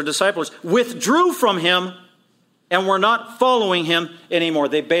followers or disciples withdrew from him and were not following him anymore.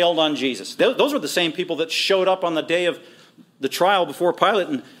 They bailed on Jesus. Those were the same people that showed up on the day of the trial before Pilate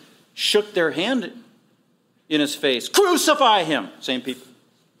and shook their hand in his face. Crucify him! Same people.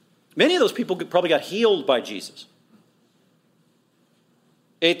 Many of those people probably got healed by Jesus.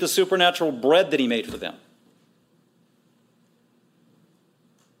 Ate the supernatural bread that he made for them.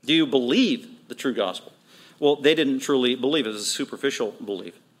 Do you believe the true gospel? Well, they didn't truly believe. It was a superficial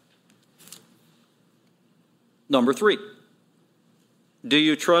belief. Number 3, do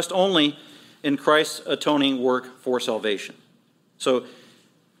you trust only in Christ's atoning work for salvation? So,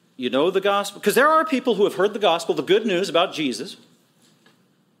 you know the gospel? Because there are people who have heard the gospel, the good news about Jesus.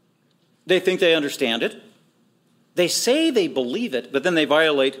 They think they understand it. They say they believe it, but then they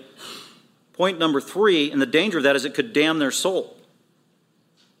violate point number 3, and the danger of that is it could damn their soul.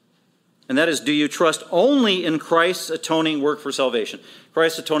 And that is, do you trust only in Christ's atoning work for salvation?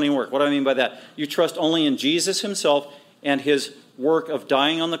 Christ's atoning work. What do I mean by that? You trust only in Jesus himself and his work of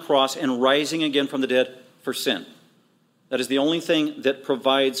dying on the cross and rising again from the dead for sin. That is the only thing that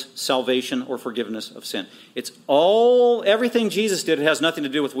provides salvation or forgiveness of sin. It's everything Jesus did. It has nothing to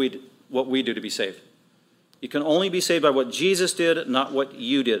do with what we do to be saved. You can only be saved by what Jesus did, not what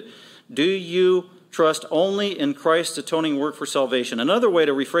you did. Do you trust only in Christ's atoning work for salvation? Another way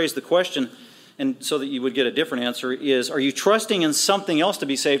to rephrase the question, and so that you would get a different answer, is, are you trusting in something else to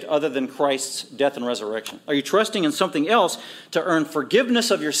be saved other than Christ's death and resurrection? Are you trusting in something else to earn forgiveness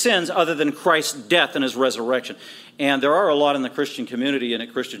of your sins other than Christ's death and his resurrection? And there are a lot in the Christian community and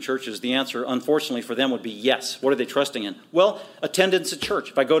at Christian churches. The answer, unfortunately, for them would be yes. What are they trusting in? Well, attendance at church.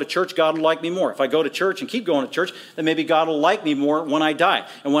 If I go to church, God will like me more. If I go to church and keep going to church, then maybe God will like me more when I die.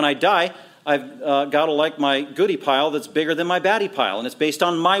 And when I die, God will like my goodie pile that's bigger than my baddie pile, and it's based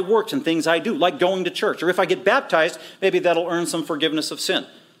on my works and things I do, like going to church. Or if I get baptized, maybe that'll earn some forgiveness of sin.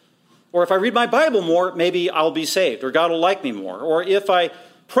 Or if I read my Bible more, maybe I'll be saved, or God will like me more. Or if I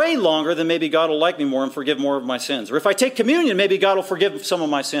pray longer, then maybe God will like me more and forgive more of my sins. Or if I take communion, maybe God will forgive some of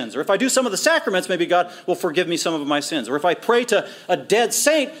my sins. Or if I do some of the sacraments, maybe God will forgive me some of my sins. Or if I pray to a dead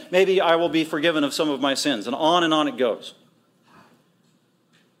saint, maybe I will be forgiven of some of my sins. And on it goes.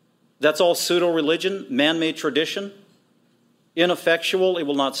 That's all pseudo-religion, man-made tradition, ineffectual. It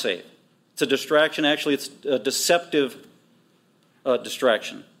will not save. It's a distraction. Actually, it's a deceptive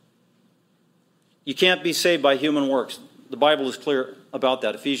distraction. You can't be saved by human works. The Bible is clear about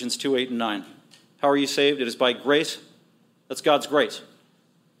that. Ephesians 2:8-9. How are you saved? It is by grace. That's God's grace.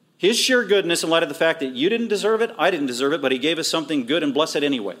 His sheer goodness in light of the fact that you didn't deserve it, I didn't deserve it, but he gave us something good and blessed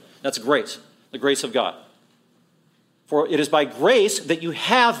anyway. That's grace, the grace of God. For it is by grace that you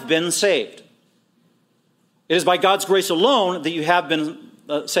have been saved. It is by God's grace alone that you have been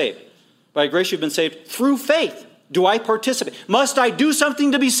saved. By grace you've been saved through faith. Do I participate? Must I do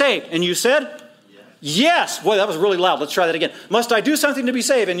something to be saved? And you said? Yes. Boy, that was really loud. Let's try that again. Must I do something to be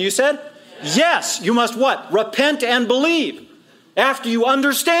saved? And you said? Yes. You must what? Repent and believe after you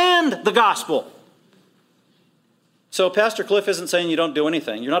understand the gospel. So Pastor Cliff isn't saying you don't do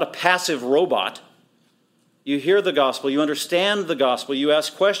anything. You're not a passive robot. You hear the gospel. You understand the gospel. You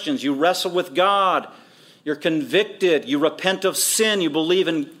ask questions. You wrestle with God. You're convicted. You repent of sin. You believe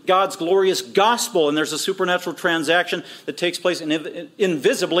in God's glorious gospel. And there's a supernatural transaction that takes place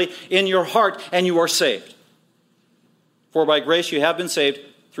invisibly in your heart, and you are saved. For by grace you have been saved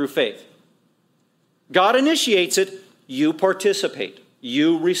through faith. God initiates it. You participate.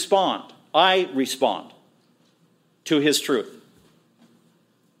 You respond. I respond to his truth.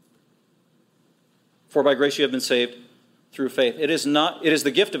 For by grace you have been saved through faith. It is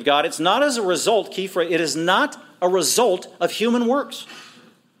the gift of God. It's not as a result, key phrase, it is not a result of human works.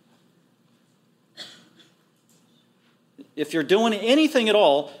 If you're doing anything at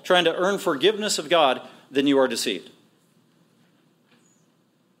all trying to earn forgiveness of God, then you are deceived.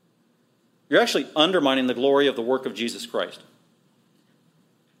 You're actually undermining the glory of the work of Jesus Christ.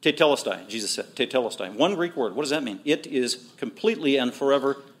 Tetelestai, Jesus said. Tetelestai. One Greek word. What does that mean? It is completely and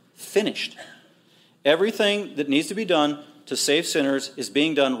forever finished. Everything that needs to be done to save sinners is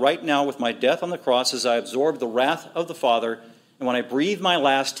being done right now with my death on the cross as I absorb the wrath of the Father. And when I breathe my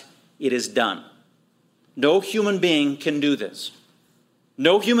last, it is done. No human being can do this.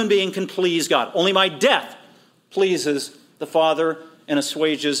 No human being can please God. Only my death pleases the Father and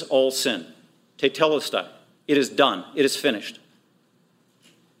assuages all sin. Tetelestai. It is done. It is finished.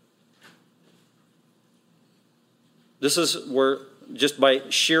 This is where, just by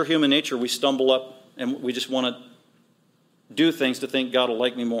sheer human nature, we stumble up and we just want to do things to think God will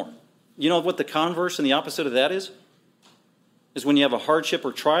like me more. You know what the converse and the opposite of that is? Is when you have a hardship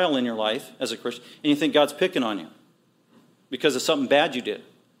or trial in your life as a Christian and you think God's picking on you because of something bad you did.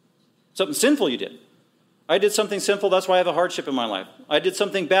 Something sinful you did. I did something sinful, that's why I have a hardship in my life. I did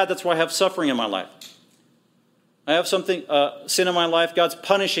something bad, that's why I have suffering in my life. I have something, sin in my life, God's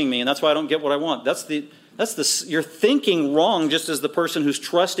punishing me, and that's why I don't get what I want. You're thinking wrong just as the person who's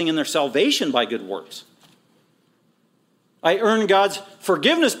trusting in their salvation by good works. I earn God's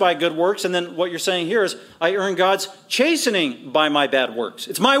forgiveness by good works, and then what you're saying here is, I earn God's chastening by my bad works.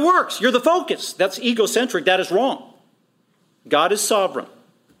 It's my works. You're the focus. That's egocentric. That is wrong. God is sovereign.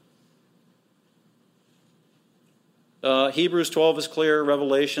 Hebrews 12 is clear.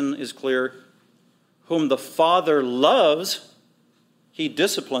 Revelation is clear. Whom the Father loves, he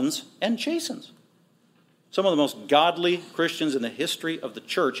disciplines and chastens. Some of the most godly Christians in the history of the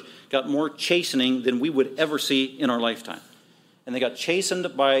church got more chastening than we would ever see in our lifetime. And they got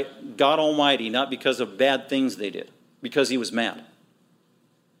chastened by God Almighty, not because of bad things they did, because he was mad.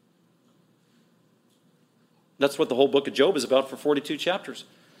 That's what the whole book of Job is about for 42 chapters.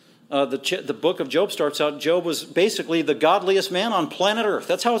 The book of Job starts out, Job was basically the godliest man on planet Earth.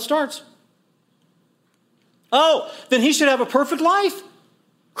 That's how it starts. Oh, then he should have a perfect life.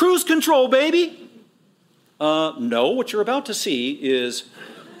 Cruise control, baby. No, what you're about to see is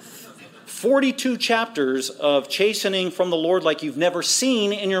 42 chapters of chastening from the Lord like you've never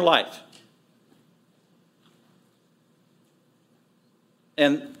seen in your life.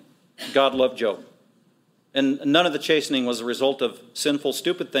 And God loved Job. And none of the chastening was a result of sinful,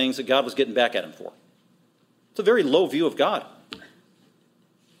 stupid things that God was getting back at him for. It's a very low view of God.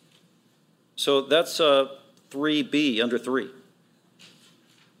 So that's 3B under 3.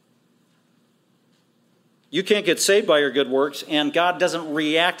 You can't get saved by your good works, and God doesn't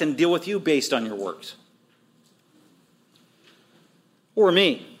react and deal with you based on your works. Or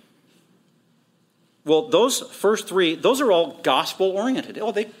me. Well, those first 3, those are all gospel-oriented.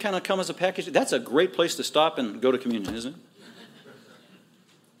 Oh, they kind of come as a package. That's a great place to stop and go to communion, isn't it?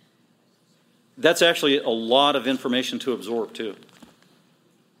 That's actually a lot of information to absorb, too.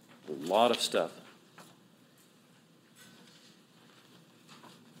 A lot of stuff.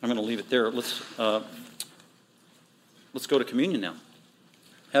 I'm going to leave it there. Let's go to communion now.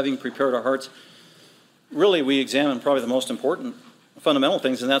 Having prepared our hearts, really we examine probably the most important fundamental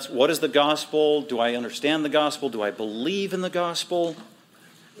things, and that's, what is the gospel? Do I understand the gospel? Do I believe in the gospel?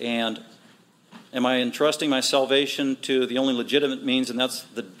 And am I entrusting my salvation to the only legitimate means, and that's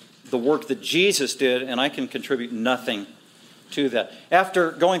the work that Jesus did, and I can contribute nothing to that.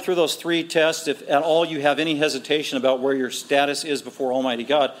 After going through those 3 tests, if at all you have any hesitation about where your status is before Almighty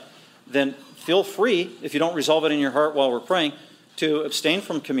God, then feel free, if you don't resolve it in your heart while we're praying, to abstain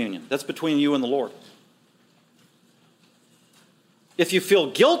from communion. That's between you and the Lord. If you feel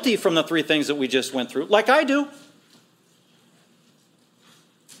guilty from the 3 things that we just went through, like I do,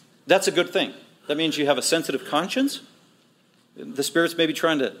 that's a good thing. That means you have a sensitive conscience. The Spirit's maybe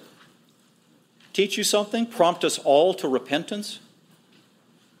trying to teach you something, prompt us all to repentance.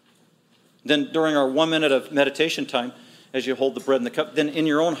 Then during our 1 minute of meditation time, as you hold the bread and the cup, then in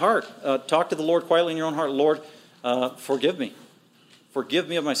your own heart, talk to the Lord quietly in your own heart. Lord, forgive me. Forgive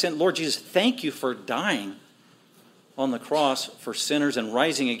me of my sin. Lord Jesus, thank you for dying on the cross for sinners and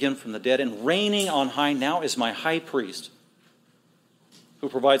rising again from the dead and reigning on high now as my high priest who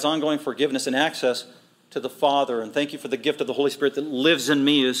provides ongoing forgiveness and access to the Father. And thank you for the gift of the Holy Spirit that lives in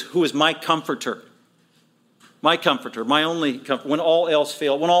me, who is my comforter. My comforter, my only comfort. When all else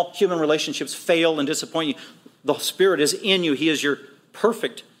fails, when all human relationships fail and disappoint you, the Spirit is in you. He is your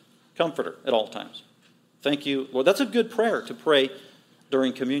perfect comforter at all times. Thank you, Lord. That's a good prayer to pray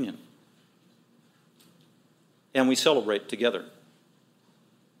during communion. And we celebrate together.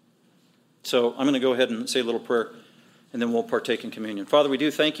 So I'm going to go ahead and say a little prayer, and then we'll partake in communion. Father, we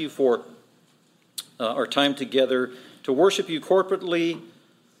do thank you for our time together to worship you corporately,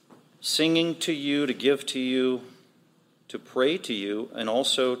 singing to you, to give to you, to pray to you, and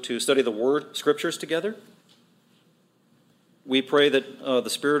also to study the Word, Scriptures together. We pray that the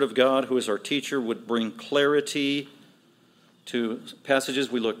Spirit of God, who is our teacher, would bring clarity to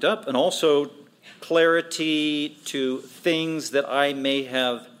passages we looked up, and also clarity to things that I may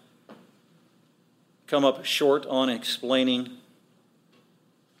have come up short on explaining,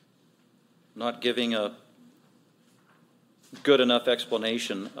 not giving a good enough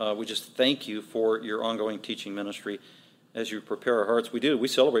explanation. We just thank you for your ongoing teaching ministry as you prepare our hearts. We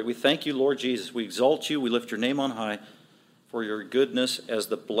celebrate. We thank you, Lord Jesus. We exalt you. We lift your name on high for your goodness as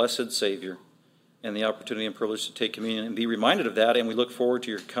the blessed Savior and the opportunity and privilege to take communion and be reminded of that. And we look forward to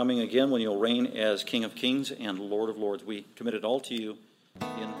your coming again when you'll reign as King of Kings and Lord of Lords. We commit it all to you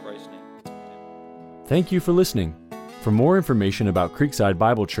in Christ's name. Thank you for listening. For more information about Creekside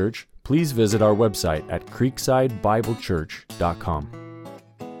Bible Church, please visit our website at creeksidebiblechurch.com.